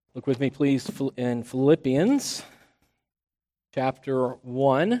Look with me, please, in Philippians chapter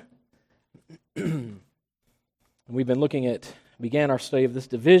 1. We've been began our study of this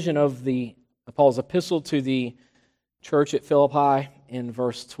division of Paul's epistle to the church at Philippi in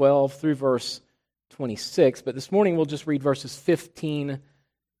verse 12 through verse 26. But this morning we'll just read verses 15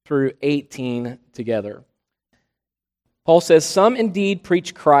 through 18 together. Paul says, "Some indeed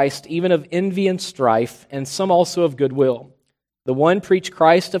preach Christ, even of envy and strife, and some also of goodwill. The one preached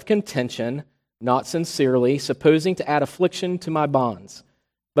Christ of contention, not sincerely, supposing to add affliction to my bonds.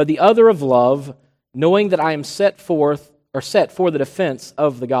 But the other of love, knowing that I am set for the defense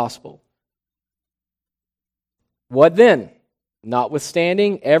of the gospel. What then?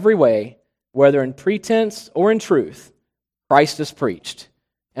 Notwithstanding every way, whether in pretense or in truth, Christ is preached.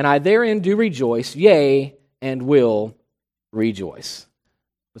 And I therein do rejoice, yea, and will rejoice."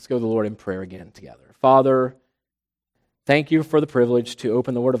 Let's go to the Lord in prayer again together. Father, thank you for the privilege to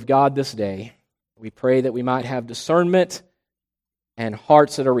open the Word of God this day. We pray that we might have discernment and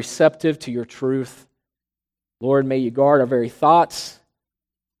hearts that are receptive to your truth. Lord, may you guard our very thoughts,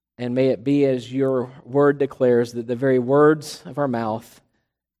 and may it be as your Word declares, that the very words of our mouth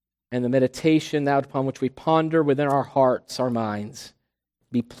and the meditation that upon which we ponder within our hearts, our minds,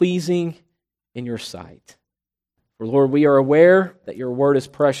 be pleasing in your sight. For Lord, we are aware that your Word is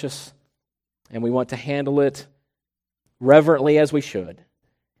precious, and we want to handle it reverently as we should.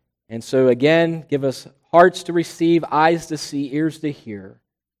 And so again, give us hearts to receive, eyes to see, ears to hear,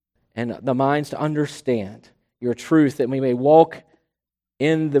 and the minds to understand your truth, that we may walk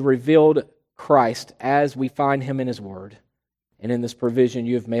in the revealed Christ as we find him in his word and in this provision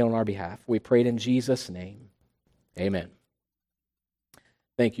you have made on our behalf. We pray it in Jesus' name. Amen.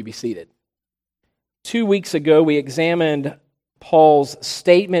 Thank you. Be seated. 2 weeks ago, we examined Paul's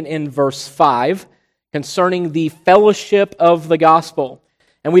statement in verse 5 concerning the fellowship of the gospel.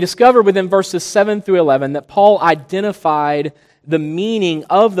 And we discovered within verses 7 through 11 that Paul identified the meaning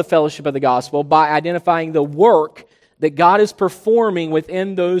of the fellowship of the gospel by identifying the work that God is performing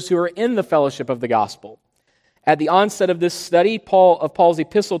within those who are in the fellowship of the gospel. At the onset of this study of Paul's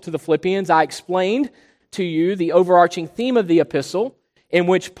epistle to the Philippians, I explained to you the overarching theme of the epistle, in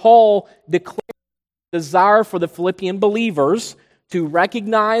which Paul declared desire for the Philippian believers to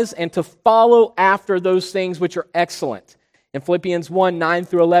recognize and to follow after those things which are excellent. In Philippians 1, 9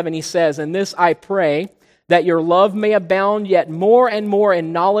 through 11, he says, "And this I pray, that your love may abound yet more and more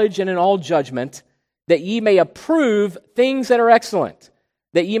in knowledge and in all judgment, that ye may approve things that are excellent,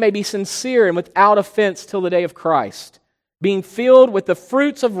 that ye may be sincere and without offense till the day of Christ, being filled with the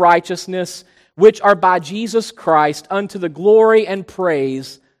fruits of righteousness, which are by Jesus Christ, unto the glory and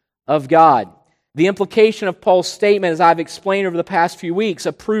praise of God." The implication of Paul's statement, as I've explained over the past few weeks,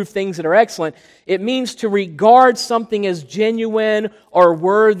 approve things that are excellent, it means to regard something as genuine or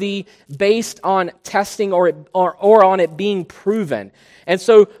worthy based on testing or on it being proven. And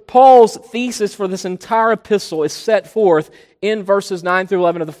so Paul's thesis for this entire epistle is set forth in verses 9 through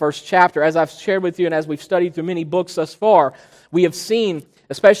 11 of the first chapter. As I've shared with you and as we've studied through many books thus far, we have seen,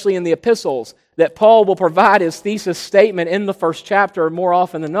 especially in the epistles, that Paul will provide his thesis statement in the first chapter more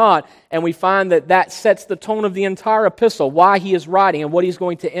often than not, and we find that that sets the tone of the entire epistle, why he is writing and what he's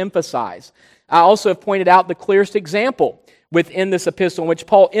going to emphasize. I also have pointed out the clearest example within this epistle in which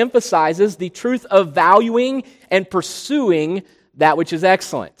Paul emphasizes the truth of valuing and pursuing that which is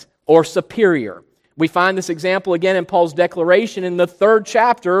excellent or superior. We find this example again in Paul's declaration in the third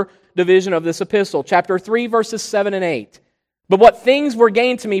chapter division of this epistle, chapter 3, verses 7 and 8. "But what things were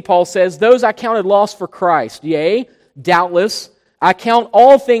gained to me," Paul says, "those I counted loss for Christ. Yea, doubtless, I count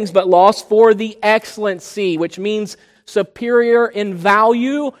all things but loss for the excellency," which means superior in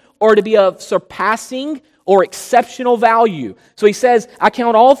value or to be of surpassing or exceptional value. So he says, "I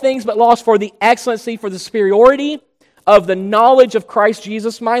count all things but loss for the excellency, for the superiority of the knowledge of Christ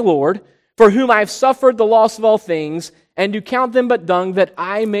Jesus my Lord, for whom I have suffered the loss of all things, and do count them but dung, that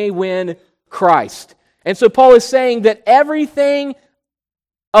I may win Christ." And so Paul is saying that everything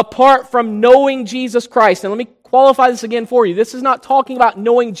apart from knowing Jesus Christ, and let me qualify this again for you, this is not talking about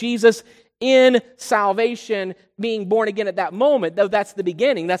knowing Jesus in salvation, being born again at that moment, though that's the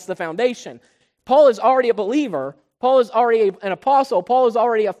beginning, that's the foundation. Paul is already a believer, Paul is already an apostle, Paul is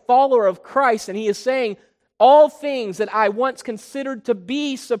already a follower of Christ, and he is saying, all things that I once considered to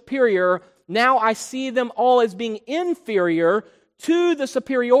be superior, now I see them all as being inferior to the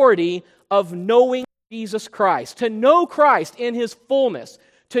superiority of knowing Jesus Christ. To know Christ in his fullness,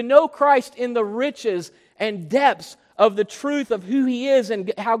 to know Christ in the riches and depths of the truth of who he is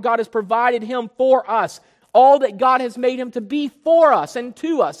and how God has provided him for us. All that God has made him to be for us and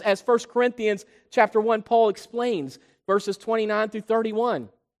to us, as 1 Corinthians chapter 1, Paul explains, verses 29 through 31.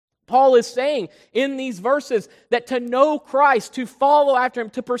 Paul is saying in these verses that to know Christ, to follow after Him,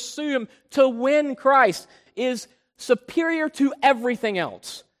 to pursue Him, to win Christ is superior to everything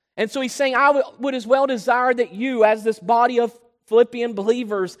else. And so he's saying, I would as well desire that you, as this body of Philippian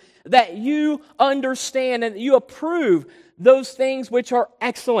believers, that you understand and that you approve those things which are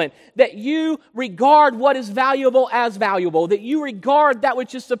excellent, that you regard what is valuable as valuable, that you regard that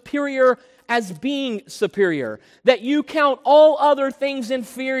which is superior as being superior, that you count all other things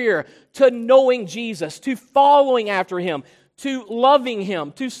inferior to knowing Jesus, to following after Him, to loving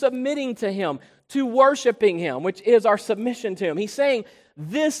Him, to submitting to Him, to worshiping Him, which is our submission to Him. He's saying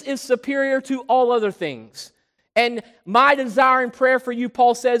this is superior to all other things. And my desire and prayer for you,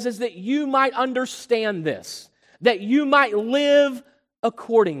 Paul says, is that you might understand this, that you might live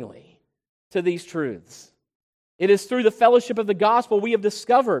accordingly to these truths. It is through the fellowship of the gospel we have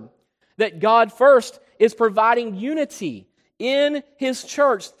discovered that God first is providing unity in His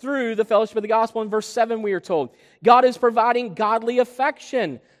church through the fellowship of the gospel. In verse 7 we are told, God is providing godly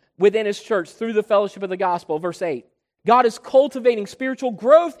affection within His church through the fellowship of the gospel. Verse 8, God is cultivating spiritual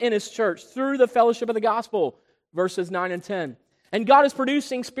growth in His church through the fellowship of the gospel. Verses 9 and 10. And God is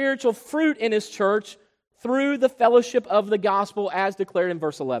producing spiritual fruit in His church through the fellowship of the gospel as declared in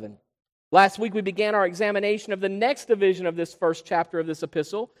verse 11. Last week we began our examination of the next division of this first chapter of this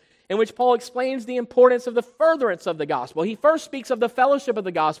epistle, in which Paul explains the importance of the furtherance of the gospel. He first speaks of the fellowship of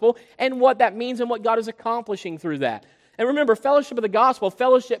the gospel and what that means and what God is accomplishing through that. And remember, fellowship of the gospel,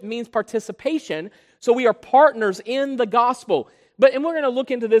 fellowship means participation, so we are partners in the gospel. And we're going to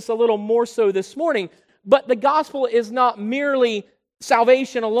look into this a little more so this morning, but the gospel is not merely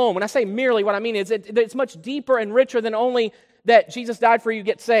salvation alone. When I say merely, what I mean is it's much deeper and richer than only that Jesus died for you,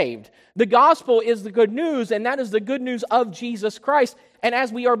 get saved. The gospel is the good news, and that is the good news of Jesus Christ. And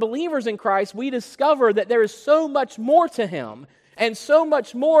as we are believers in Christ, we discover that there is so much more to Him and so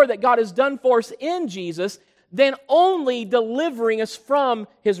much more that God has done for us in Jesus than only delivering us from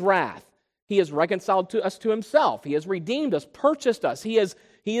His wrath. He has reconciled us to Himself. He has redeemed us, purchased us. He is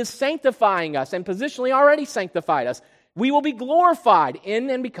sanctifying us and positionally already sanctified us. We will be glorified in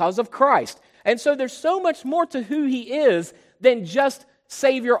and because of Christ. And so there's so much more to who He is than just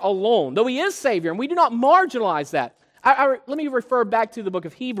Savior alone. Though He is Savior, and we do not marginalize that. Let me refer back to the book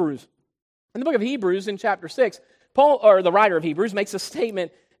of Hebrews. In the book of Hebrews, in chapter 6, Paul, or the writer of Hebrews, makes a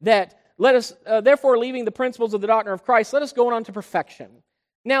statement that let us, therefore, leaving the principles of the doctrine of Christ, let us go on to perfection.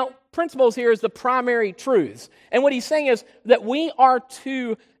 Now, principles here is the primary truths. And what he's saying is that we are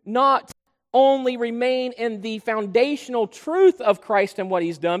to not only remain in the foundational truth of Christ and what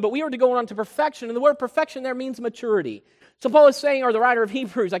He's done, but we are to go on to perfection. And the word perfection there means maturity. So Paul is saying, or the writer of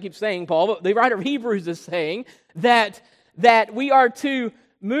Hebrews, I keep saying Paul, but the writer of Hebrews is saying that we are to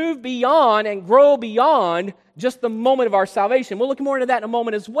move beyond and grow beyond just the moment of our salvation. We'll look more into that in a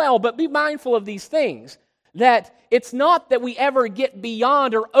moment as well, but be mindful of these things. That it's not that we ever get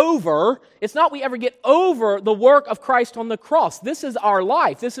beyond or over, it's not we ever get over the work of Christ on the cross. This is our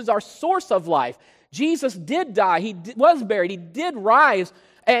life. This is our source of life. Jesus did die. He was buried. He did rise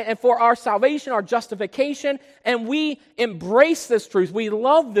and for our salvation, our justification, and we embrace this truth. We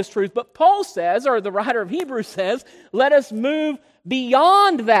love this truth. But Paul says, or the writer of Hebrews says, let us move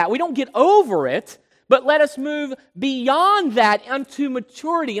beyond that. We don't get over it, but let us move beyond that unto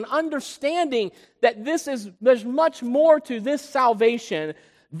maturity and understanding that there's much more to this salvation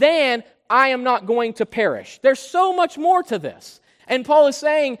than I am not going to perish. There's so much more to this. And Paul is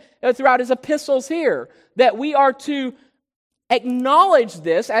saying throughout his epistles here that we are to acknowledge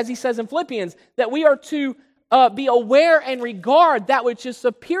this, as he says in Philippians, that we are to be aware and regard that which is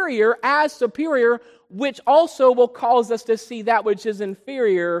superior as superior, which also will cause us to see that which is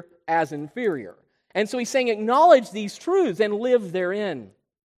inferior as inferior. And so he's saying acknowledge these truths and live therein.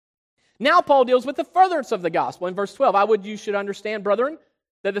 Now Paul deals with the furtherance of the gospel. In verse 12, I would you should understand, brethren,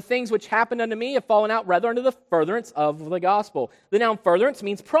 that the things which happened unto me have fallen out rather unto the furtherance of the gospel. The noun furtherance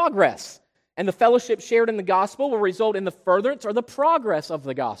means progress. And the fellowship shared in the gospel will result in the furtherance or the progress of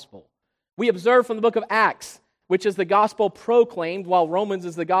the gospel. We observe from the book of Acts, which is the gospel proclaimed, while Romans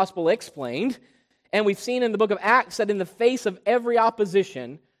is the gospel explained. And we've seen in the book of Acts that in the face of every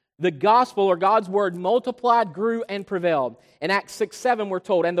opposition, the gospel or God's word multiplied, grew, and prevailed. In Acts 6:7 we're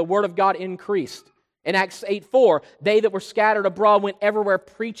told, and the word of God increased. In Acts 8:4, they that were scattered abroad went everywhere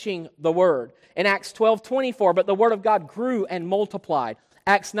preaching the word. In Acts 12:24, but the word of God grew and multiplied.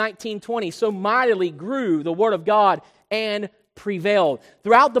 Acts 19:20, so mightily grew the word of God and prevailed.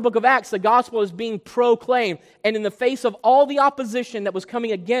 Throughout the book of Acts, the gospel is being proclaimed, and in the face of all the opposition that was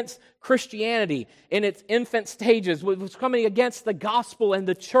coming against Christianity in its infant stages, was coming against the gospel and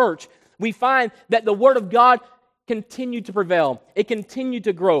the church, we find that the word of God continued to prevail. It continued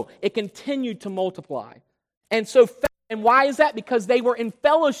to grow. It continued to multiply. And why is that? Because they were in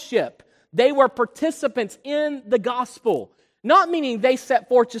fellowship. They were participants in the gospel. Not meaning they set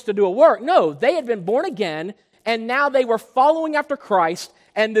forth just to do a work. No, they had been born again, and now they were following after Christ.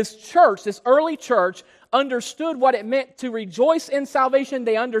 And this church, this early church, understood what it meant to rejoice in salvation.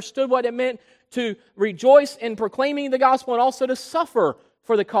 They understood what it meant to rejoice in proclaiming the gospel and also to suffer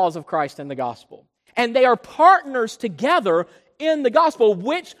for the cause of Christ and the gospel. And they are partners together in the gospel,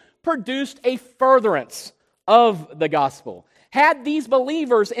 which produced a furtherance of the gospel. Had these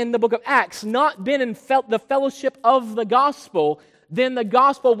believers in the book of Acts not been in the fellowship of the gospel, then the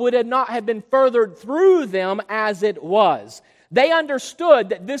gospel would not have been furthered through them as it was. They understood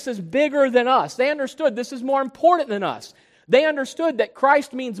that this is bigger than us. They understood this is more important than us. They understood that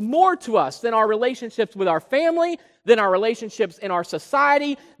Christ means more to us than our relationships with our family, than our relationships in our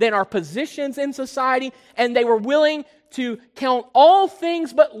society, than our positions in society, and they were willing to count all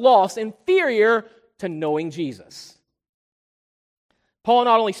things but loss inferior to knowing Jesus. Paul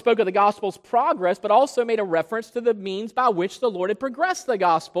not only spoke of the gospel's progress, but also made a reference to the means by which the Lord had progressed the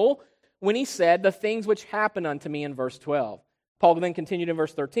gospel when he said, "The things which happen unto me," in verse 12. Paul then continued in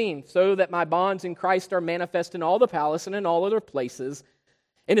verse 13, "So that my bonds in Christ are manifest in all the palace and in all other places."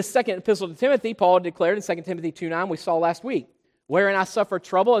 In his second epistle to Timothy, Paul declared in 2 Timothy 2:9, we saw last week, "Wherein I suffer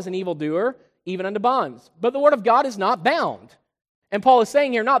trouble as an evildoer, even unto bonds. But the word of God is not bound." And Paul is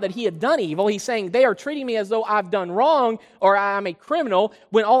saying here not that he had done evil. He's saying they are treating me as though I've done wrong or I'm a criminal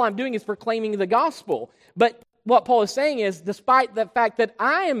when all I'm doing is proclaiming the gospel. But what Paul is saying is, despite the fact that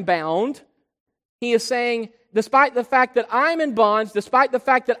I am bound, he is saying, despite the fact that I'm in bonds, despite the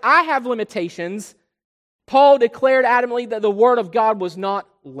fact that I have limitations, Paul declared adamantly that the word of God was not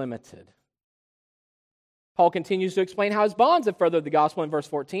limited. Paul continues to explain how his bonds have furthered the gospel in verse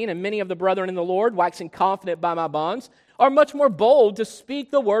 14. "And many of the brethren in the Lord, waxing confident by my bonds, are much more bold to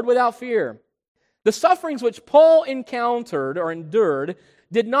speak the word without fear." The sufferings which Paul encountered or endured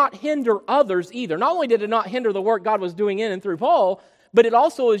did not hinder others either. Not only did it not hinder the work God was doing in and through Paul, but it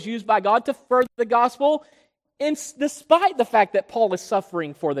also was used by God to further the gospel, despite the fact that Paul is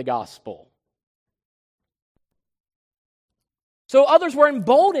suffering for the gospel. So others were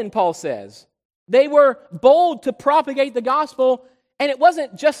emboldened, Paul says. They were bold to propagate the gospel, and it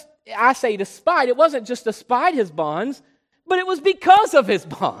wasn't just, I say despite, it wasn't just despite his bonds, but it was because of his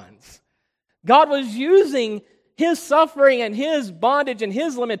bonds. God was using his suffering and his bondage and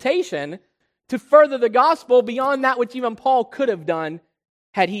his limitation to further the gospel beyond that which even Paul could have done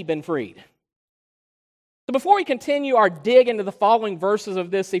had he been freed. So before we continue our dig into the following verses of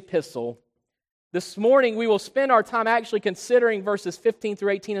this epistle, this morning we will spend our time actually considering verses 15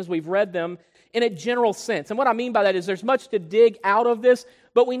 through 18 as we've read them in a general sense. And what I mean by that is there's much to dig out of this,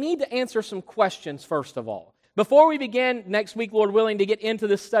 but we need to answer some questions first of all. Before we begin next week, Lord willing, to get into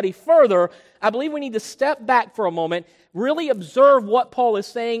this study further, I believe we need to step back for a moment, really observe what Paul is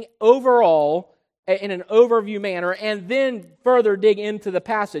saying overall in an overview manner, and then further dig into the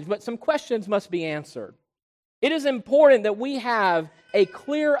passage. But some questions must be answered. It is important that we have a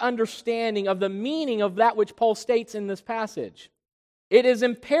clear understanding of the meaning of that which Paul states in this passage. It is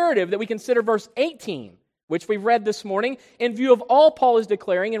imperative that we consider verse 18, which we've read this morning, in view of all Paul is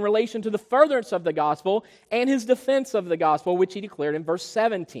declaring in relation to the furtherance of the gospel and his defense of the gospel, which he declared in verse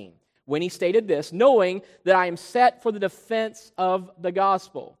 17, when he stated this, "Knowing that I am set for the defense of the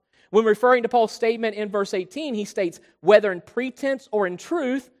gospel." When referring to Paul's statement in verse 18, he states, "Whether in pretense or in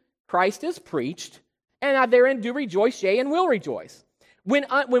truth, Christ is preached, and I therein do rejoice, yea, and will rejoice."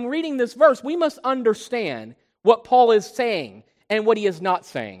 When reading this verse, we must understand what Paul is saying and what he is not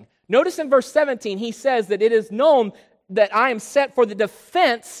saying. Notice in verse 17, he says that it is known that I am set for the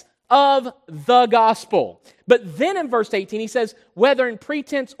defense of the gospel. But then in verse 18, he says, "Whether in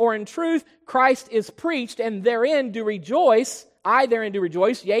pretense or in truth, Christ is preached, and therein do rejoice, I therein do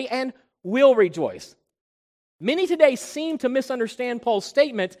rejoice, yea, and will rejoice." Many today seem to misunderstand Paul's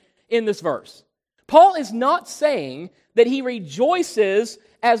statement in this verse. Paul is not saying that he rejoices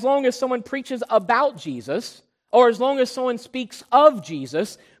as long as someone preaches about Jesus or as long as someone speaks of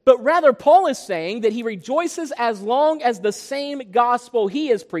Jesus, but rather Paul is saying that he rejoices as long as the same gospel he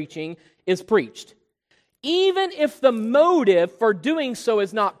is preaching is preached, even if the motive for doing so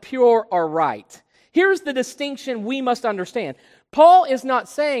is not pure or right. Here's the distinction we must understand. Paul is not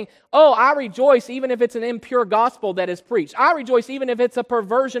saying, "Oh, I rejoice even if it's an impure gospel that is preached. I rejoice even if it's a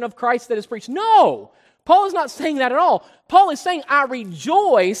perversion of Christ that is preached." No, Paul is not saying that at all. Paul is saying, "I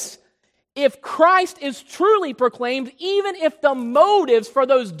rejoice if Christ is truly proclaimed, even if the motives for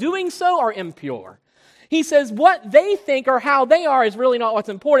those doing so are impure." He says what they think or how they are is really not what's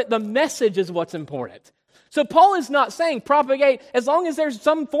important. The message is what's important. So Paul is not saying propagate, as long as there's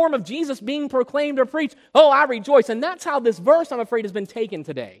some form of Jesus being proclaimed or preached, oh, I rejoice. And that's how this verse, I'm afraid, has been taken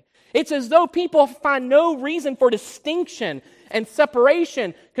today. It's as though people find no reason for distinction and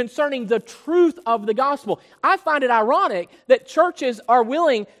separation concerning the truth of the gospel. I find it ironic that churches are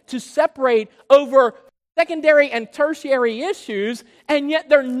willing to separate over secondary and tertiary issues, and yet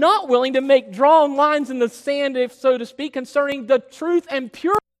they're not willing to make drawn lines in the sand, if so to speak, concerning the truth and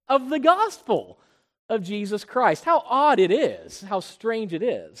purity of the gospel of Jesus Christ. How odd it is, how strange it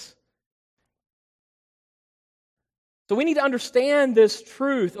is. So we need to understand this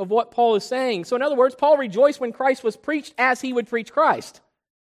truth of what Paul is saying. So in other words, Paul rejoiced when Christ was preached as he would preach Christ,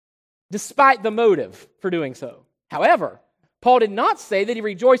 despite the motive for doing so. However, Paul did not say that he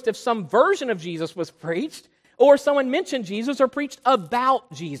rejoiced if some version of Jesus was preached, or someone mentioned Jesus or preached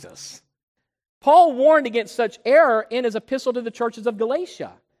about Jesus. Paul warned against such error in his epistle to the churches of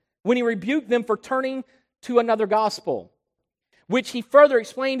Galatia, when he rebuked them for turning to another gospel, which he further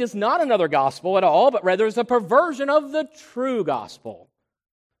explained is not another gospel at all, but rather is a perversion of the true gospel.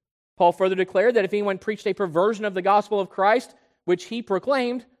 Paul further declared that if anyone preached a perversion of the gospel of Christ, which he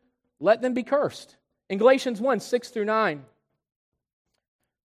proclaimed, let them be cursed. In Galatians 1, 6 through 9,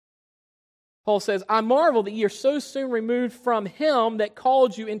 Paul says, I marvel that ye are so soon removed from him that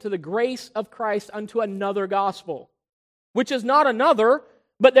called you into the grace of Christ unto another gospel, which is not another,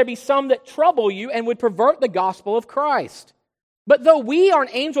 but there be some that trouble you and would pervert the gospel of Christ. But though we or an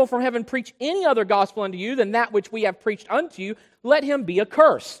angel from heaven preach any other gospel unto you than that which we have preached unto you, let him be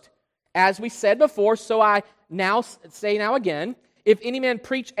accursed. As we said before, so I now say now again, if any man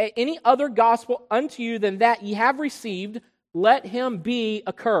preach any other gospel unto you than that ye have received, let him be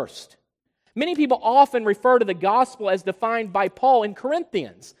accursed. Many people often refer to the gospel as defined by Paul in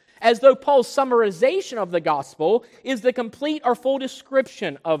Corinthians, as though Paul's summarization of the gospel is the complete or full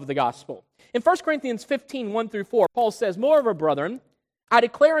description of the gospel. In 1 Corinthians 15, 1 through 4, Paul says, moreover, brethren, I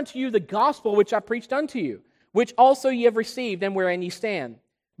declare unto you the gospel which I preached unto you, which also ye have received, and wherein ye stand,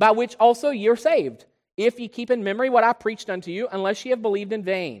 by which also ye are saved, if ye keep in memory what I preached unto you, unless ye have believed in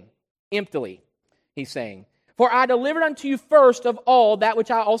vain, emptily, he's saying. For I delivered unto you first of all that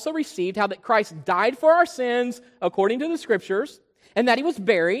which I also received, how that Christ died for our sins according to the Scriptures, and that he was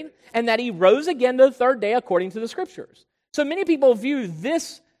buried, and that he rose again the third day according to the Scriptures. So many people view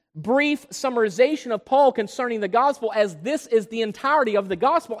this brief summarization of Paul concerning the gospel as this is the entirety of the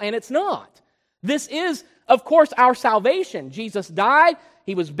gospel, and it's not. This is, of course, our salvation. Jesus died,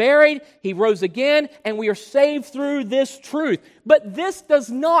 he was buried, he rose again, and we are saved through this truth. But this does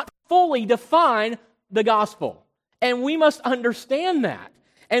not fully define the gospel, and we must understand that.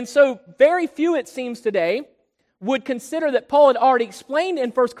 And so very few, it seems today, would consider that Paul had already explained in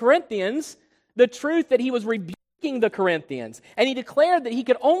 1 Corinthians the truth that he was rebuking the Corinthians, and he declared that he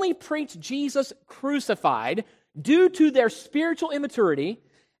could only preach Jesus crucified due to their spiritual immaturity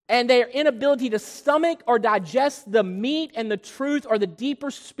and their inability to stomach or digest the meat and the truth or the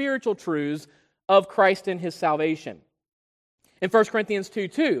deeper spiritual truths of Christ and his salvation. In 1 Corinthians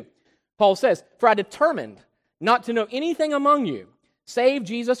 2:2, Paul says, for I determined not to know anything among you, save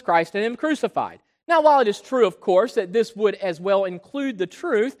Jesus Christ and him crucified. Now, while it is true, of course, that this would as well include the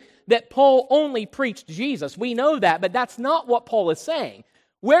truth that Paul only preached Jesus, we know that, but that's not what Paul is saying.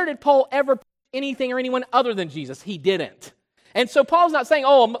 Where did Paul ever preach anything or anyone other than Jesus? He didn't. And so Paul's not saying,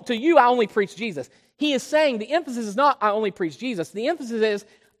 oh, to you I only preach Jesus. He is saying the emphasis is not I only preach Jesus. The emphasis is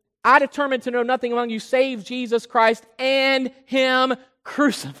I determined to know nothing among you save Jesus Christ and him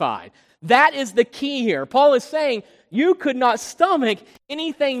crucified. That is the key here. Paul is saying you could not stomach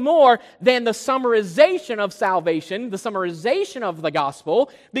anything more than the summarization of salvation, the summarization of the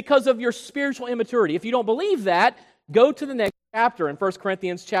gospel, because of your spiritual immaturity. If you don't believe that, go to the next chapter in 1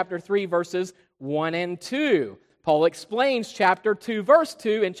 Corinthians chapter 3, verses 1 and 2. Paul explains chapter 2, verse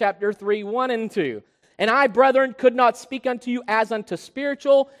 2, and chapter 3, 1 and 2. And I, brethren, could not speak unto you as unto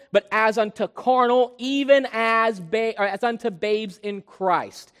spiritual, but as unto carnal, even as unto babes in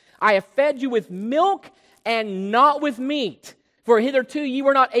Christ. I have fed you with milk and not with meat. For hitherto ye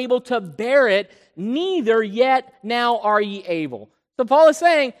were not able to bear it, neither yet now are ye able. So Paul is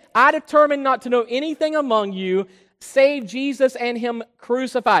saying, I determined not to know anything among you, save Jesus and him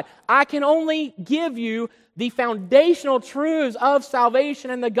crucified. I can only give you the foundational truths of salvation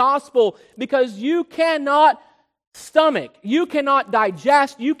and the gospel because you cannot stomach, you cannot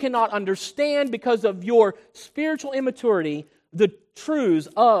digest, you cannot understand because of your spiritual immaturity the truths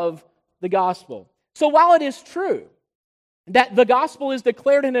of the gospel. So while it is true that the gospel is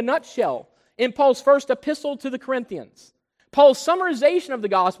declared in a nutshell in Paul's first epistle to the Corinthians, Paul's summarization of the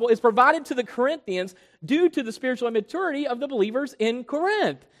gospel is provided to the Corinthians due to the spiritual immaturity of the believers in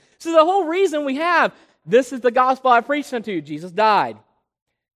Corinth. So the whole reason we have This is the gospel I preached unto you. Jesus died.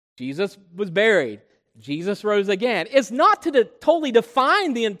 Jesus was buried. Jesus rose again. It's not to totally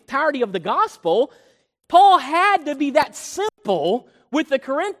define the entirety of the gospel. Paul had to be that simple with the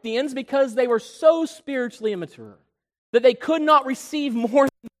Corinthians because they were so spiritually immature that they could not receive more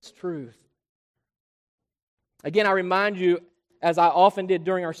than this truth. Again, I remind you, as I often did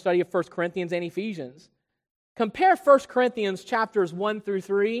during our study of 1 Corinthians and Ephesians, compare 1 Corinthians chapters 1 through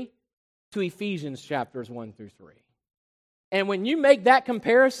 3 to Ephesians chapters 1 through 3. And when you make that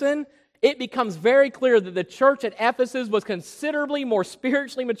comparison, it becomes very clear that the church at Ephesus was considerably more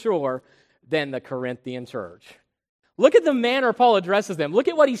spiritually mature than the Corinthian church. Look at the manner Paul addresses them. Look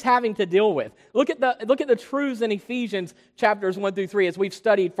at what he's having to deal with. Look at the truths in Ephesians chapters 1 through 3 as we've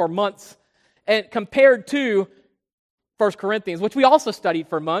studied for months, and compared to 1 Corinthians, which we also studied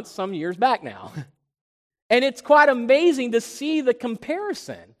for months some years back now. And it's quite amazing to see the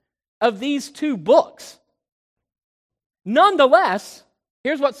comparison of these two books. Nonetheless,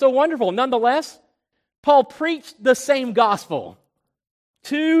 here's what's so wonderful. Nonetheless, Paul preached the same gospel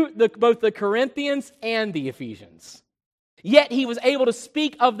to both the Corinthians and the Ephesians. Yet he was able to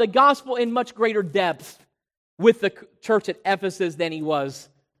speak of the gospel in much greater depth with the church at Ephesus than he was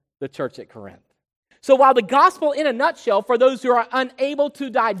the church at Corinth. So while the gospel in a nutshell, for those who are unable to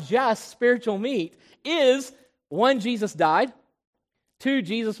digest spiritual meat, is 1, Jesus died, 2,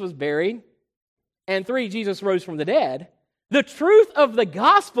 Jesus was buried, and 3, Jesus rose from the dead, the truth of the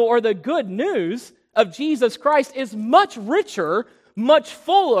gospel, or the good news of Jesus Christ, is much richer, much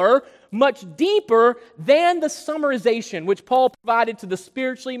fuller, much deeper than the summarization which Paul provided to the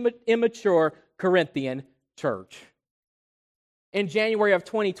spiritually immature Corinthian church. In January of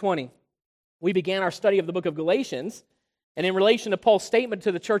 2020, we began our study of the book of Galatians, and in relation to Paul's statement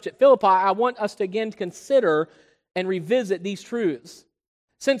to the church at Philippi, I want us to again consider and revisit these truths.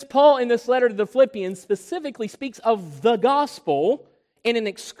 Since Paul in this letter to the Philippians specifically speaks of the gospel in an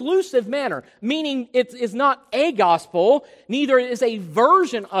exclusive manner, meaning it is not a gospel, neither is a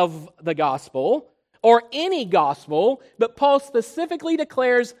version of the gospel or any gospel, but Paul specifically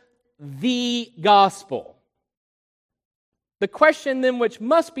declares the gospel. The question then which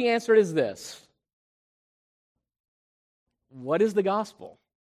must be answered is this: what is the gospel?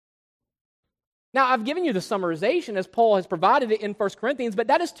 Now, I've given you the summarization as Paul has provided it in 1 Corinthians, but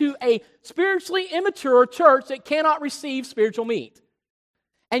that is to a spiritually immature church that cannot receive spiritual meat.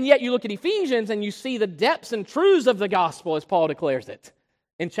 And yet you look at Ephesians and you see the depths and truths of the gospel as Paul declares it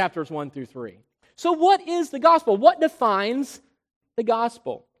in chapters 1 through 3. So what is the gospel? What defines the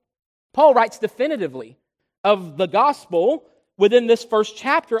gospel? Paul writes definitively of the gospel within this first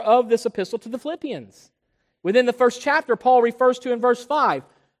chapter of this epistle to the Philippians. Within the first chapter, Paul refers to in verse 5,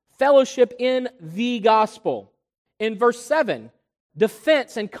 fellowship in the gospel. In verse 7,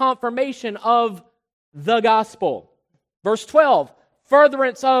 defense and confirmation of the gospel. Verse 12,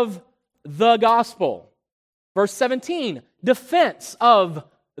 furtherance of the gospel. Verse 17, defense of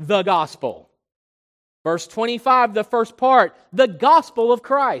the gospel. Verse 25, the first part, the gospel of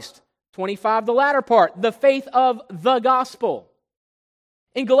Christ. 25, the latter part, the faith of the gospel.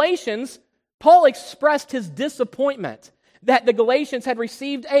 In Galatians, Paul expressed his disappointment that the Galatians had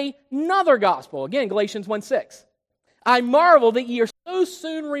received another gospel. Again, Galatians 1:6. I marvel that ye are so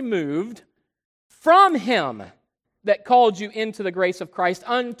soon removed from him that called you into the grace of Christ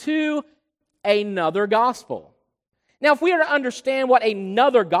unto another gospel. Now, if we are to understand what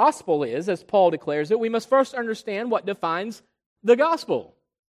another gospel is, as Paul declares it, we must first understand what defines the gospel.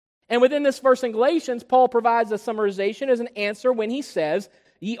 And within this verse in Galatians, Paul provides a summarization as an answer when he says,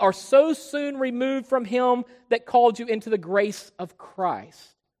 ye are so soon removed from him that called you into the grace of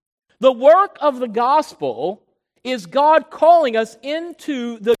Christ. The work of the gospel is God calling us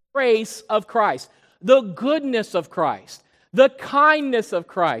into the grace of Christ, the goodness of Christ, the kindness of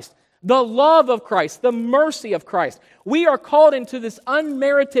Christ, the love of Christ, the mercy of Christ. We are called into this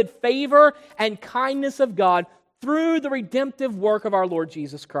unmerited favor and kindness of God through the redemptive work of our Lord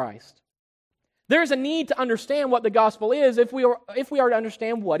Jesus Christ. There's a need to understand what the gospel is if we are to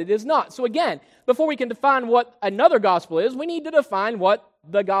understand what it is not. So again, before we can define what another gospel is, we need to define what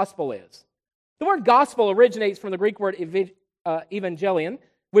the gospel is. The word gospel originates from the Greek word evangelion,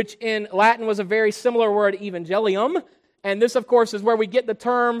 which in Latin was a very similar word, evangelium. And this, of course, is where we get the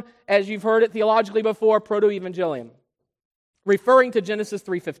term, as you've heard it theologically before, proto-evangelium, referring to Genesis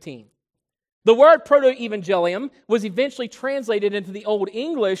 3:15. The word proto-evangelium was eventually translated into the Old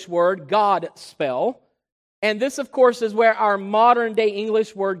English word God spell, and this, of course, is where our modern-day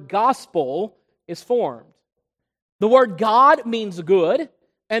English word gospel is formed. The word God means good,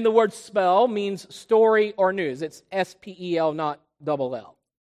 and the word spell means story or news. It's S-P-E-L, not double L.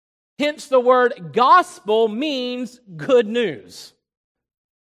 Hence, the word gospel means good news.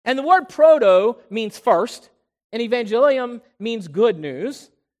 And the word proto means first, and evangelium means good news.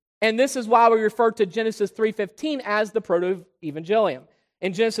 And this is why we refer to Genesis 3:15 as the proto-evangelium.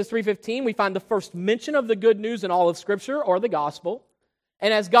 In Genesis 3:15, we find the first mention of the good news in all of Scripture, or the gospel.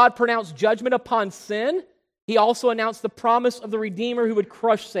 And as God pronounced judgment upon sin, He also announced the promise of the Redeemer who would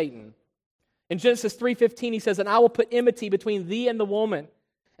crush Satan. In Genesis 3:15, He says, "And I will put enmity between thee and the woman,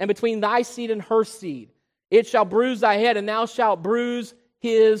 and between thy seed and her seed. It shall bruise thy head, and thou shalt bruise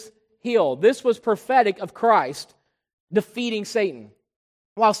his heel." This was prophetic of Christ defeating Satan.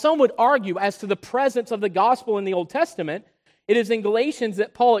 While some would argue as to the presence of the gospel in the Old Testament, it is in Galatians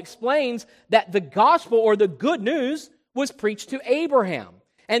that Paul explains that the gospel, or the good news, was preached to Abraham.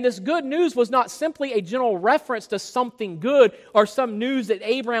 And this good news was not simply a general reference to something good or some news that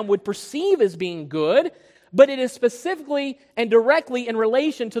Abraham would perceive as being good, but it is specifically and directly in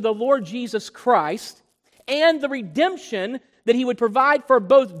relation to the Lord Jesus Christ and the redemption that He would provide for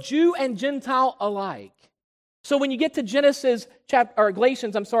both Jew and Gentile alike. So when you get to Galatians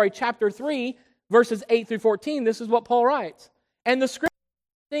chapter 3, verses 8 through 14, this is what Paul writes. "And the Scripture,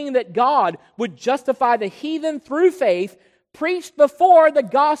 saying that God would justify the heathen through faith, preached before the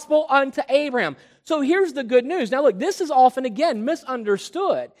gospel unto Abraham." So here's the good news. Now look, this is often, again,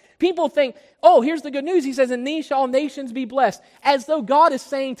 misunderstood. People think, oh, here's the good news. He says, "In thee shall all nations be blessed." As though God is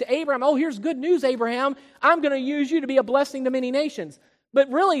saying to Abraham, oh, here's good news, Abraham. I'm going to use you to be a blessing to many nations.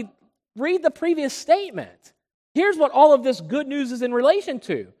 But really, read the previous statement. Here's what all of this good news is in relation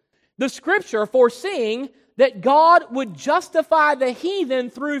to. The Scripture foreseeing that God would justify the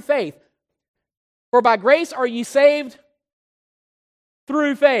heathen through faith. "For by grace are ye saved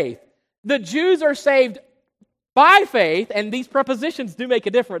through faith." The Jews are saved by faith, and these prepositions do make a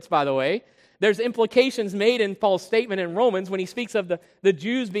difference, by the way. There's implications made in Paul's statement in Romans when he speaks of the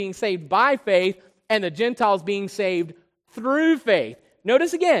Jews being saved by faith and the Gentiles being saved through faith.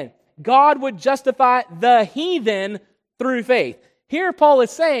 Notice again, God would justify the heathen through faith. Here Paul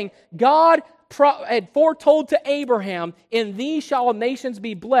is saying, God had foretold to Abraham, "In thee shall all nations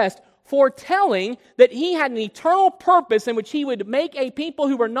be blessed," foretelling that He had an eternal purpose in which He would make a people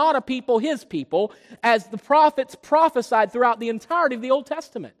who were not a people His people, as the prophets prophesied throughout the entirety of the Old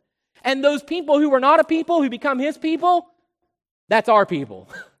Testament. And those people who were not a people, who become His people, that's our people.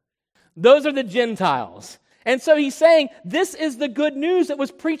 Those are the Gentiles. And so He's saying, this is the good news that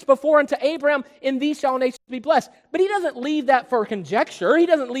was preached before unto Abraham, "In these shall nations be blessed." But He doesn't leave that for conjecture. He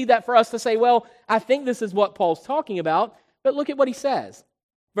doesn't leave that for us to say, well, I think this is what Paul's talking about. But look at what he says.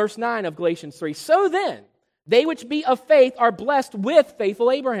 Verse 9 of Galatians 3. "So then, they which be of faith are blessed with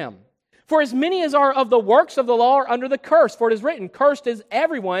faithful Abraham. For as many as are of the works of the law are under the curse. For it is written, Cursed is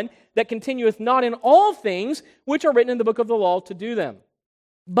everyone that continueth not in all things which are written in the book of the law to do them.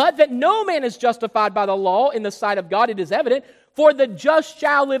 But that no man is justified by the law in the sight of God, it is evident, for the just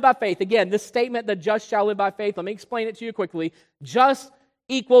shall live by faith." Again, this statement, "the just shall live by faith," let me explain it to you quickly. Just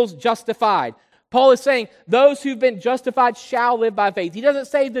equals justified. Paul is saying those who've been justified shall live by faith. He doesn't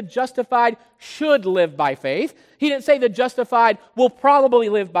say the justified should live by faith. He didn't say the justified will probably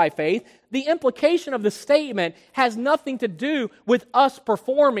live by faith. The implication of the statement has nothing to do with us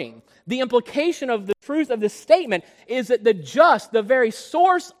performing. The implication of the truth of this statement is that the just, the very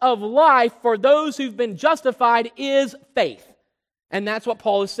source of life for those who've been justified, is faith. And that's what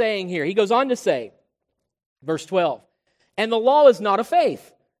Paul is saying here. He goes on to say, verse 12, "And the law is not of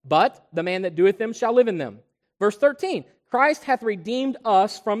faith, but the man that doeth them shall live in them." Verse 13, "Christ hath redeemed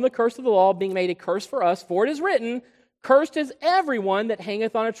us from the curse of the law, being made a curse for us, for it is written, Cursed is everyone that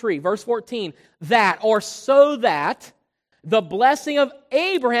hangeth on a tree." Verse 14, "That," or so that, "the blessing of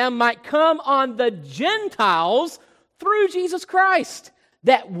Abraham might come on the Gentiles through Jesus Christ,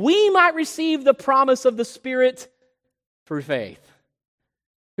 that we might receive the promise of the Spirit through faith."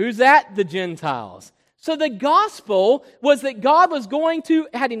 Who's that? The Gentiles. So the gospel was that God was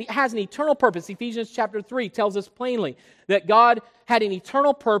has an eternal purpose. Ephesians chapter 3 tells us plainly that God had an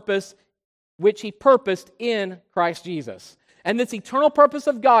eternal purpose which He purposed in Christ Jesus. And this eternal purpose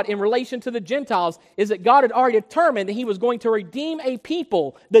of God in relation to the Gentiles is that God had already determined that He was going to redeem a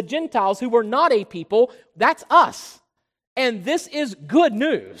people, the Gentiles who were not a people. That's us. And this is good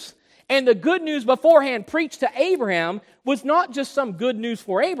news. And the good news beforehand preached to Abraham was not just some good news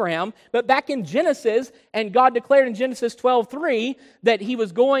for Abraham, but back in Genesis, and God declared in Genesis 12:3 that He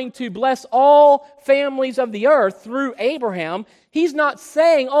was going to bless all families of the earth through Abraham. He's not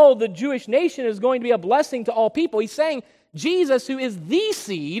saying, oh, the Jewish nation is going to be a blessing to all people. He's saying, Jesus, who is the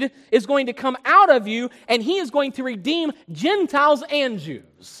seed, is going to come out of you, and He is going to redeem Gentiles and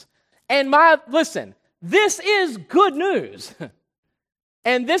Jews. And listen, this is good news.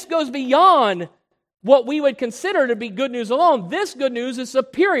 And this goes beyond what we would consider to be good news alone. This good news is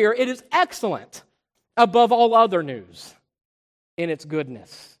superior. It is excellent above all other news in its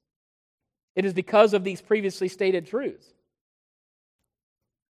goodness. It is because of these previously stated truths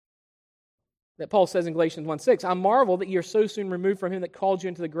that Paul says in Galatians 1:6, I marvel that ye are so soon removed from him that called you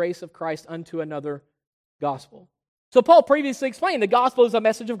into the grace of Christ unto another gospel. So Paul previously explained the gospel is a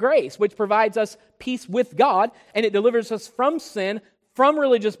message of grace, which provides us peace with God, and it delivers us from sin, from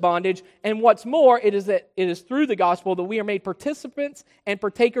religious bondage, and what's more, it is through the gospel that we are made participants and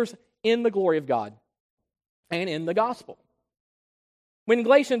partakers in the glory of God and in the gospel. When in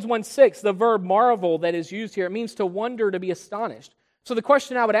Galatians 1:6, the verb marvel that is used here, it means to wonder, to be astonished. So the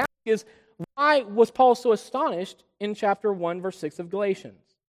question I would ask is, why was Paul so astonished in chapter 1, verse 6 of Galatians?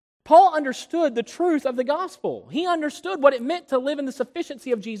 Paul understood the truth of the gospel. He understood what it meant to live in the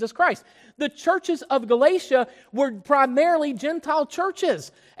sufficiency of Jesus Christ. The churches of Galatia were primarily Gentile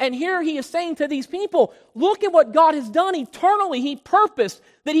churches. And here he is saying to these people, look at what God has done eternally. He purposed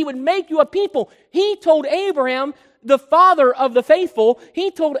that he would make you a people. He told Abraham, the father of the faithful,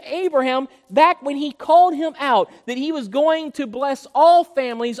 he told Abraham back when he called him out that he was going to bless all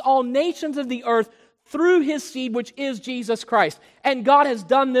families, all nations of the earth through his seed, which is Jesus Christ. And God has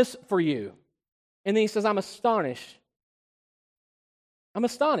done this for you. And then he says, I'm astonished. I'm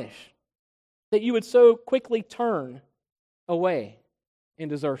astonished that you would so quickly turn away in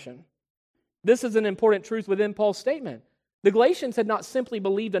desertion. This is an important truth within Paul's statement. The Galatians had not simply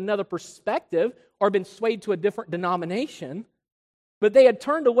believed another perspective or been swayed to a different denomination, but they had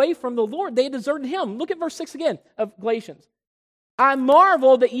turned away from the Lord. They had deserted him. Look at verse 6 again of Galatians. I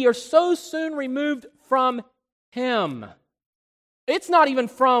marvel that ye are so soon removed from him. It's not even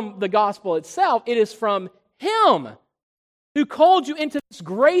from the gospel itself. It is from him who called you into this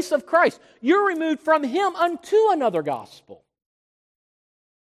grace of Christ. You're removed from him unto another gospel.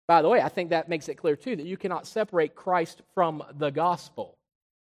 By the way, I think that makes it clear too that you cannot separate Christ from the gospel.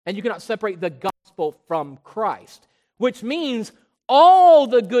 And you cannot separate the gospel from Christ. Which means all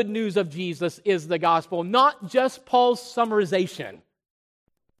the good news of Jesus is the gospel, not just Paul's summarization.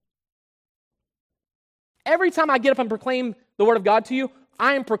 Every time I get up and proclaim the word of God to you,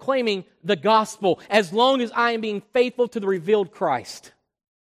 I am proclaiming the gospel as long as I am being faithful to the revealed Christ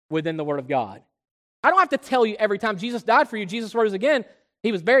within the word of God. I don't have to tell you every time Jesus died for you, Jesus rose again,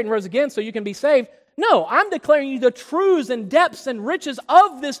 he was buried and rose again so you can be saved. No, I'm declaring you the truths and depths and riches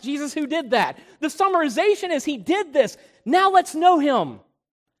of this Jesus who did that. The summarization is he did this. Now let's know him.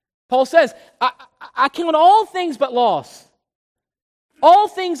 Paul says, I count all things but loss. All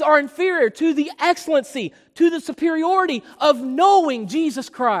things are inferior to the excellency, to the superiority of knowing Jesus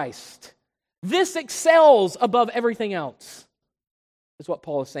Christ. This excels above everything else. That's what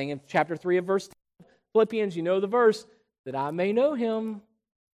Paul is saying in chapter 3 of verse 10. Philippians, you know the verse, that I may know him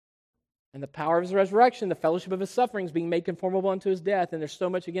and the power of his resurrection, the fellowship of his sufferings, being made conformable unto his death. And there's so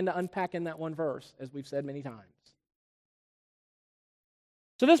much again to unpack in that one verse, as we've said many times.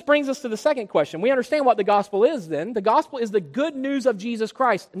 So this brings us to the second question. We understand what the gospel is then. The gospel is the good news of Jesus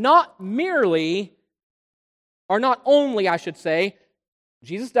Christ. Not merely, or not only, I should say,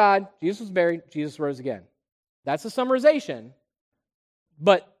 Jesus died, Jesus was buried, Jesus rose again. That's the summarization.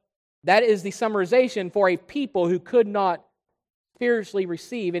 But that is the summarization for a people who could not spiritually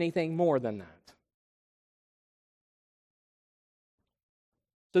receive anything more than that.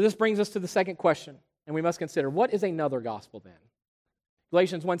 So this brings us to the second question, and we must consider, what is another gospel then?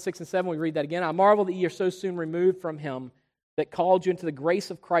 Galatians 1, 6, and 7, we read that again. I marvel that ye are so soon removed from him that called you into the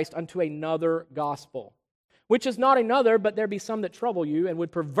grace of Christ unto another gospel, which is not another, but there be some that trouble you and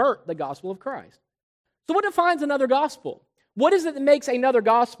would pervert the gospel of Christ. So what defines another gospel? What is it that makes another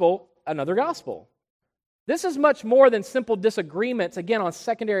gospel another gospel? This is much more than simple disagreements, again, on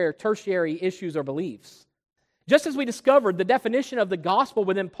secondary or tertiary issues or beliefs. Just as we discovered the definition of the gospel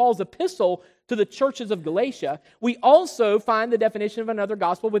within Paul's epistle to the churches of Galatia, we also find the definition of another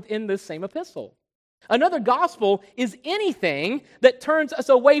gospel within this same epistle. Another gospel is anything that turns us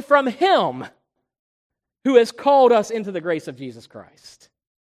away from him who has called us into the grace of Jesus Christ.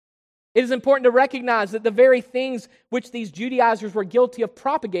 It is important to recognize that the very things which these Judaizers were guilty of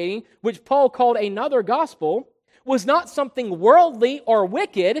propagating, which Paul called another gospel, was not something worldly or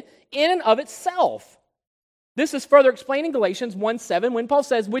wicked in and of itself. This is further explained in Galatians 1:7 when Paul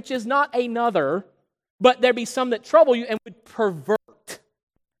says, which is not another, but there be some that trouble you and would pervert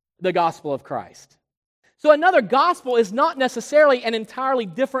the gospel of Christ. So another gospel is not necessarily an entirely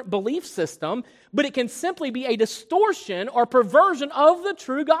different belief system, but it can simply be a distortion or perversion of the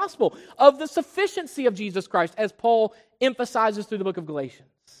true gospel, of the sufficiency of Jesus Christ, as Paul emphasizes through the book of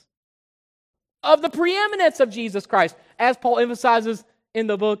Galatians. Of the preeminence of Jesus Christ, as Paul emphasizes in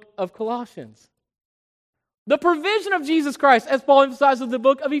the book of Colossians. The provision of Jesus Christ, as Paul emphasizes in the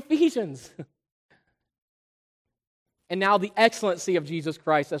book of Ephesians. And now the excellency of Jesus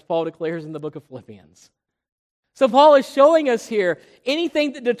Christ, as Paul declares in the book of Philippians. So Paul is showing us here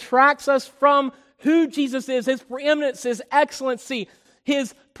anything that detracts us from who Jesus is, His preeminence, His excellency,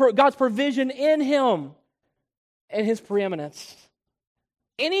 God's provision in Him, and His preeminence.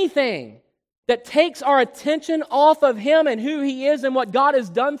 Anything that takes our attention off of Him and who He is and what God has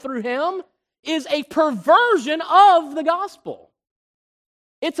done through Him is a perversion of the gospel.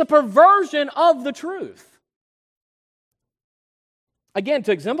 It's a perversion of the truth. Again,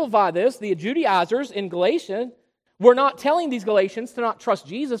 to exemplify this, the Judaizers in Galatia were not telling these Galatians to not trust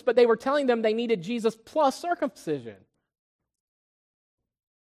Jesus, but they were telling them they needed Jesus plus circumcision.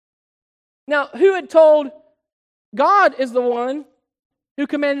 Now, who had told? God is the one who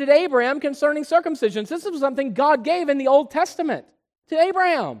commanded Abraham concerning circumcision. This was something God gave in the Old Testament to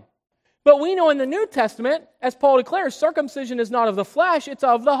Abraham. But we know in the New Testament, as Paul declares, circumcision is not of the flesh, it's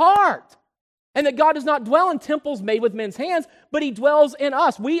of the heart. And that God does not dwell in temples made with men's hands, but He dwells in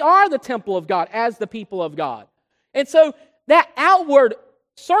us. We are the temple of God as the people of God. And so that outward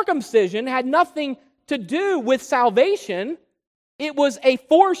circumcision had nothing to do with salvation. It was a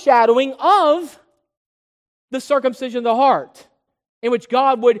foreshadowing of the circumcision of the heart, in which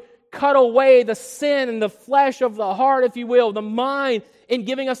God would cut away the sin and the flesh of the heart, if you will, the mind, in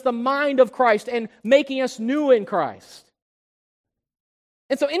giving us the mind of Christ and making us new in Christ.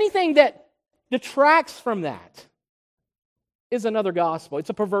 And so anything that detracts from that is another gospel. It's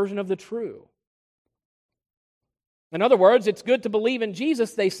a perversion of the true. In other words, it's good to believe in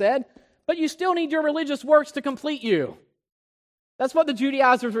Jesus, they said, but you still need your religious works to complete you. That's what the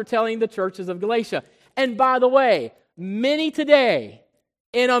Judaizers were telling the churches of Galatia. And by the way, many today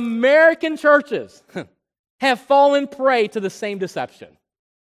in American churches have fallen prey to the same deception.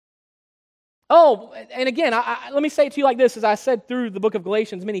 Oh, and again, let me say it to you like this, as I said through the book of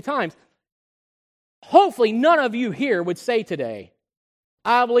Galatians many times. Hopefully none of you here would say today,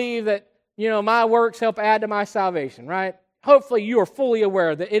 I believe that, my works help add to my salvation, right? Hopefully you are fully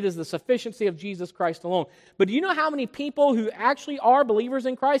aware that it is the sufficiency of Jesus Christ alone. But do you know how many people who actually are believers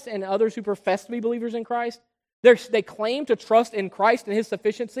in Christ and others who profess to be believers in Christ, they claim to trust in Christ and His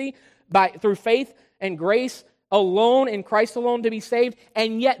sufficiency through faith and grace alone, in Christ alone to be saved,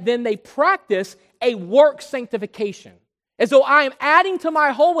 and yet then they practice a work sanctification, as though I am adding to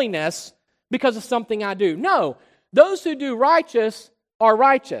my holiness because of something I do. No, those who do righteous are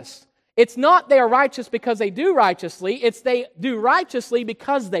righteous. It's not they are righteous because they do righteously, it's they do righteously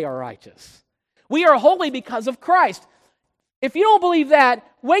because they are righteous. We are holy because of Christ. If you don't believe that,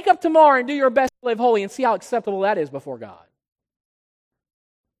 wake up tomorrow and do your best to live holy and see how acceptable that is before God.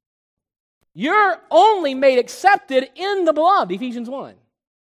 You're only made accepted in the beloved, Ephesians 1.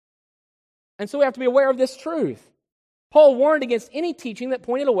 And so we have to be aware of this truth. Paul warned against any teaching that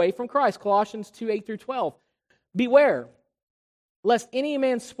pointed away from Christ, Colossians 2, 8 through 12. Beware, lest any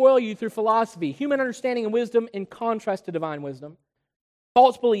man spoil you through philosophy, human understanding and wisdom in contrast to divine wisdom,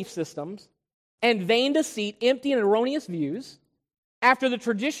 false belief systems, and vain deceit, empty and erroneous views, after the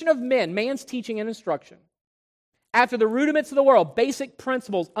tradition of men, man's teaching and instruction, after the rudiments of the world, basic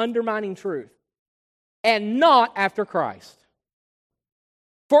principles undermining truth, and not after Christ.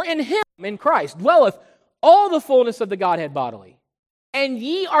 For in Him, in Christ, dwelleth all the fullness of the Godhead bodily, and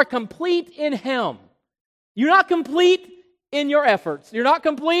ye are complete in Him. You're not complete in your efforts. You're not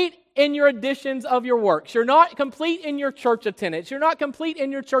complete in your additions of your works. You're not complete in your church attendance. You're not complete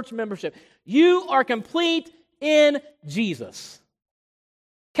in your church membership. You are complete in Jesus.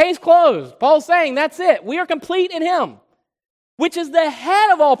 Case closed. Paul's saying that's it. We are complete in Him, which is the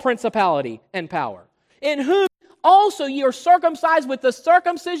head of all principality and power, in whom also ye are circumcised with the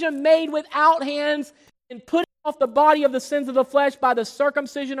circumcision made without hands, and putting off the body of the sins of the flesh by the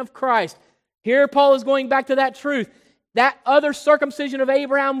circumcision of Christ. Here Paul is going back to that truth. That other circumcision of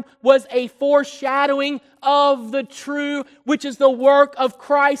Abraham was a foreshadowing of the true, which is the work of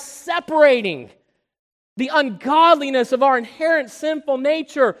Christ separating the ungodliness of our inherent sinful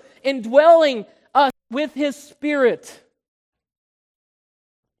nature, indwelling us with His Spirit.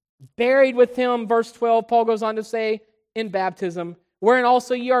 Buried with Him, verse 12, Paul goes on to say, in baptism, wherein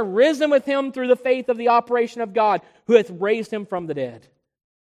also ye are risen with Him through the faith of the operation of God, who hath raised Him from the dead.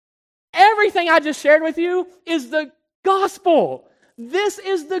 Everything I just shared with you is the gospel. This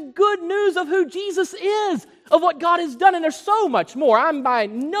is the good news of who Jesus is, of what God has done, and there's so much more. I'm by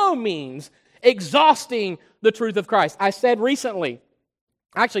no means exhausting the truth of Christ. I said recently,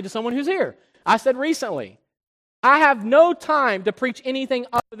 actually to someone who's here, I said recently, I have no time to preach anything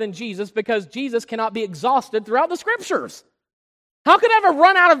other than Jesus because Jesus cannot be exhausted throughout the Scriptures. How could I ever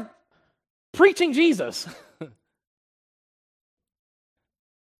run out of preaching Jesus?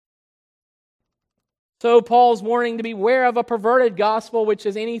 So Paul's warning to beware of a perverted gospel, which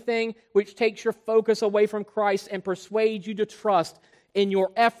is anything which takes your focus away from Christ and persuades you to trust in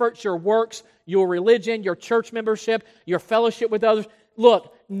your efforts, your works, your religion, your church membership, your fellowship with others.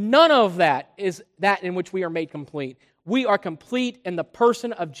 Look, none of that is that in which we are made complete. We are complete in the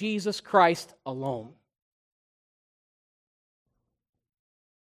person of Jesus Christ alone.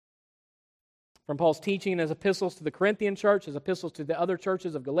 From Paul's teaching in his epistles to the Corinthian church, his epistles to the other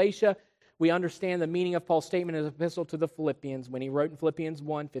churches of Galatia, we understand the meaning of Paul's statement in his epistle to the Philippians when he wrote in Philippians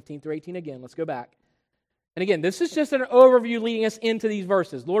 1, 15 through 18 again. Let's go back. And again, this is just an overview leading us into these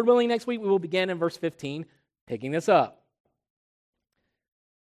verses. Lord willing, next week we will begin in verse 15, picking this up.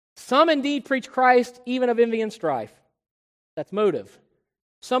 Some indeed preach Christ even of envy and strife. That's motive.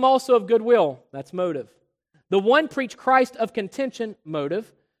 Some also of goodwill. That's motive. The one preach Christ of contention.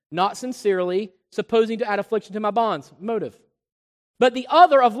 Motive. Not sincerely, supposing to add affliction to my bonds. Motive. But the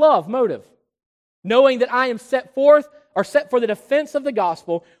other of love, motive, knowing that I am set for the defense of the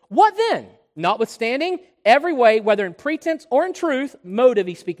gospel. What then? Notwithstanding, every way, whether in pretense or in truth, motive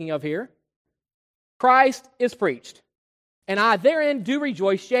he's speaking of here, Christ is preached. And I therein do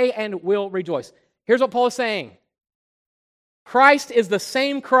rejoice, yea, and will rejoice. Here's what Paul is saying. Christ is the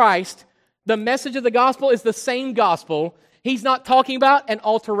same Christ. The message of the gospel is the same gospel. He's not talking about an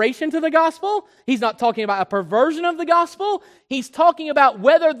alteration to the gospel. He's not talking about a perversion of the gospel. He's talking about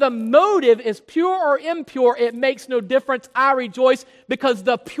whether the motive is pure or impure. It makes no difference. I rejoice because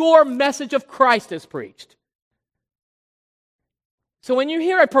the pure message of Christ is preached. So when you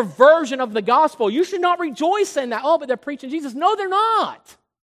hear a perversion of the gospel, you should not rejoice in that. Oh, but they're preaching Jesus. No, they're not.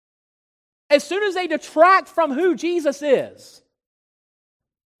 As soon as they detract from who Jesus is,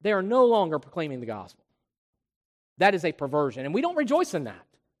 they are no longer proclaiming the gospel. That is a perversion, and we don't rejoice in that.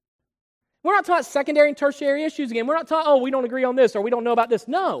 We're not talking about secondary and tertiary issues again. We're not talking, oh, we don't agree on this or we don't know about this.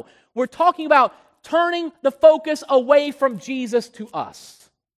 No, we're talking about turning the focus away from Jesus to us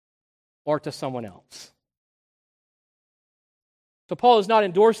or to someone else. So Paul is not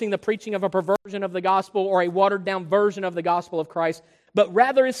endorsing the preaching of a perversion of the gospel or a watered-down version of the gospel of Christ, but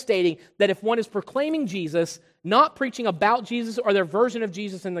rather is stating that if one is proclaiming Jesus, not preaching about Jesus or their version of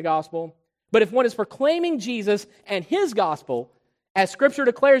Jesus in the gospel, but if one is proclaiming Jesus and his gospel, as Scripture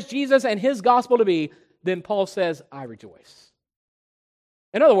declares Jesus and his gospel to be, then Paul says, I rejoice.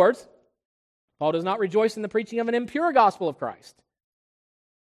 In other words, Paul does not rejoice in the preaching of an impure gospel of Christ,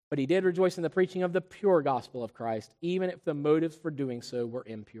 but he did rejoice in the preaching of the pure gospel of Christ, even if the motives for doing so were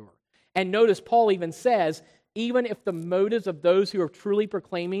impure. And notice Paul even says, even if the motives of those who are truly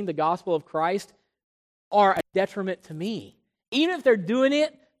proclaiming the gospel of Christ are a detriment to me, even if they're doing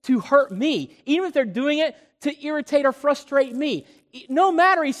it to hurt me, even if they're doing it to irritate or frustrate me. No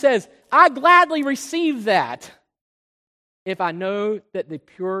matter, he says, I gladly receive that if I know that the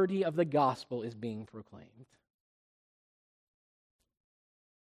purity of the gospel is being proclaimed.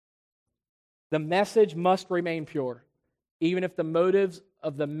 The message must remain pure, even if the motives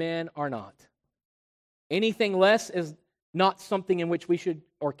of the men are not. Anything less is not something in which we should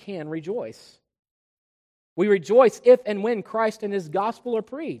or can rejoice. We rejoice if and when Christ and his gospel are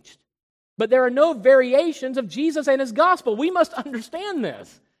preached. But there are no variations of Jesus and his gospel. We must understand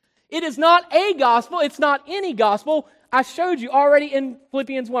this. It is not a gospel. It's not any gospel. I showed you already in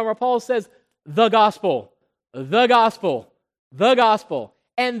Philippians 1 where Paul says, the gospel, the gospel, the gospel.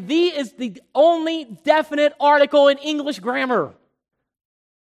 And the is the only definite article in English grammar.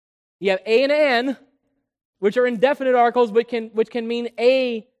 You have a and an, which are indefinite articles, which can mean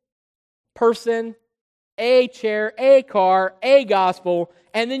a person, a chair, a car, a gospel,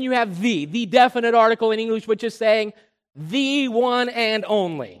 and then you have the definite article in English, which is saying the one and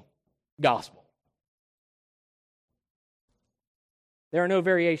only gospel. There are no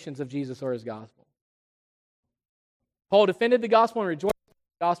variations of Jesus or his gospel. Paul defended the gospel and rejoiced in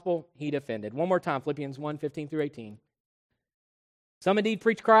the gospel he defended. One more time, Philippians 1, 15 through 18. Some indeed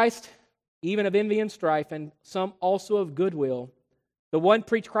preach Christ, even of envy and strife, and some also of goodwill. The one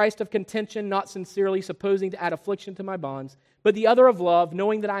preached Christ of contention, not sincerely, supposing to add affliction to my bonds, but the other of love,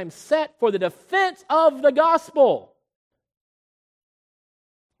 knowing that I am set for the defense of the gospel.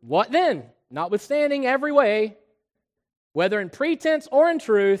 What then? Notwithstanding every way, whether in pretense or in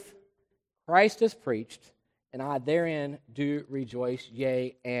truth, Christ is preached, and I therein do rejoice,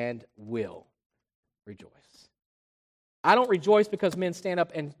 yea, and will rejoice. I don't rejoice because men stand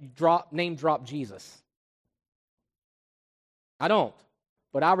up and name drop Jesus. I don't.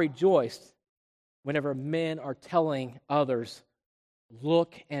 But I rejoice whenever men are telling others,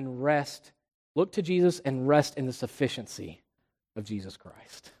 look and rest. Look to Jesus and rest in the sufficiency of Jesus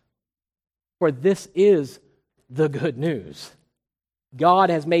Christ. For this is the good news. God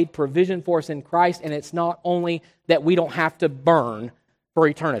has made provision for us in Christ, and it's not only that we don't have to burn for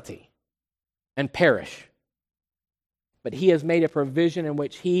eternity and perish, but He has made a provision in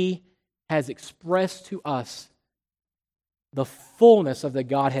which He has expressed to us the fullness of the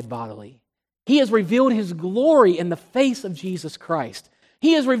Godhead bodily. He has revealed His glory in the face of Jesus Christ.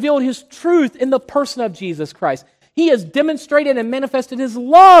 He has revealed His truth in the person of Jesus Christ. He has demonstrated and manifested His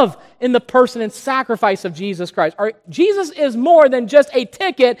love in the person and sacrifice of Jesus Christ. Jesus is more than just a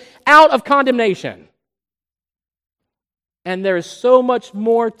ticket out of condemnation. And there is so much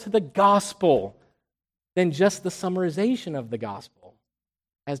more to the gospel than just the summarization of the gospel,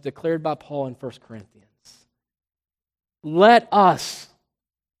 as declared by Paul in 1 Corinthians. Let us,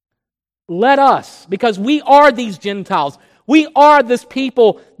 because we are these Gentiles. We are this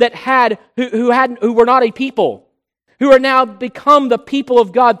people that who were not a people, who are now become the people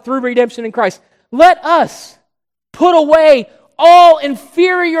of God through redemption in Christ. Let us put away all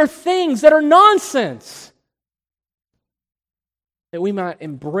inferior things that are nonsense, that we might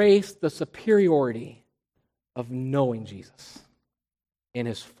embrace the superiority of knowing Jesus in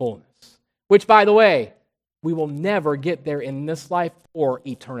His fullness. Which, by the way, we will never get there in this life or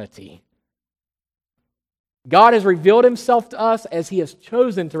eternity. God has revealed Himself to us as He has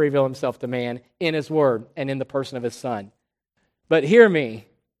chosen to reveal Himself to man in His Word and in the person of His Son. But hear me,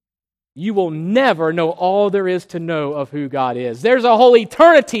 you will never know all there is to know of who God is. There's a whole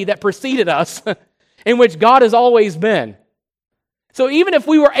eternity that preceded us in which God has always been. So even if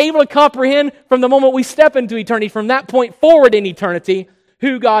we were able to comprehend from the moment we step into eternity, from that point forward in eternity,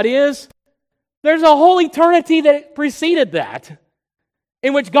 who God is, there's a whole eternity that preceded that,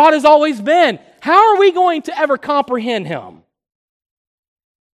 in which God has always been. How are we going to ever comprehend Him?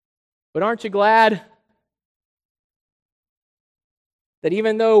 But aren't you glad that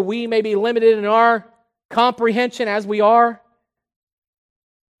even though we may be limited in our comprehension as we are,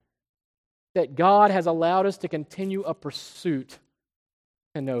 that God has allowed us to continue a pursuit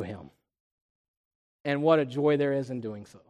to know Him? And what a joy there is in doing so.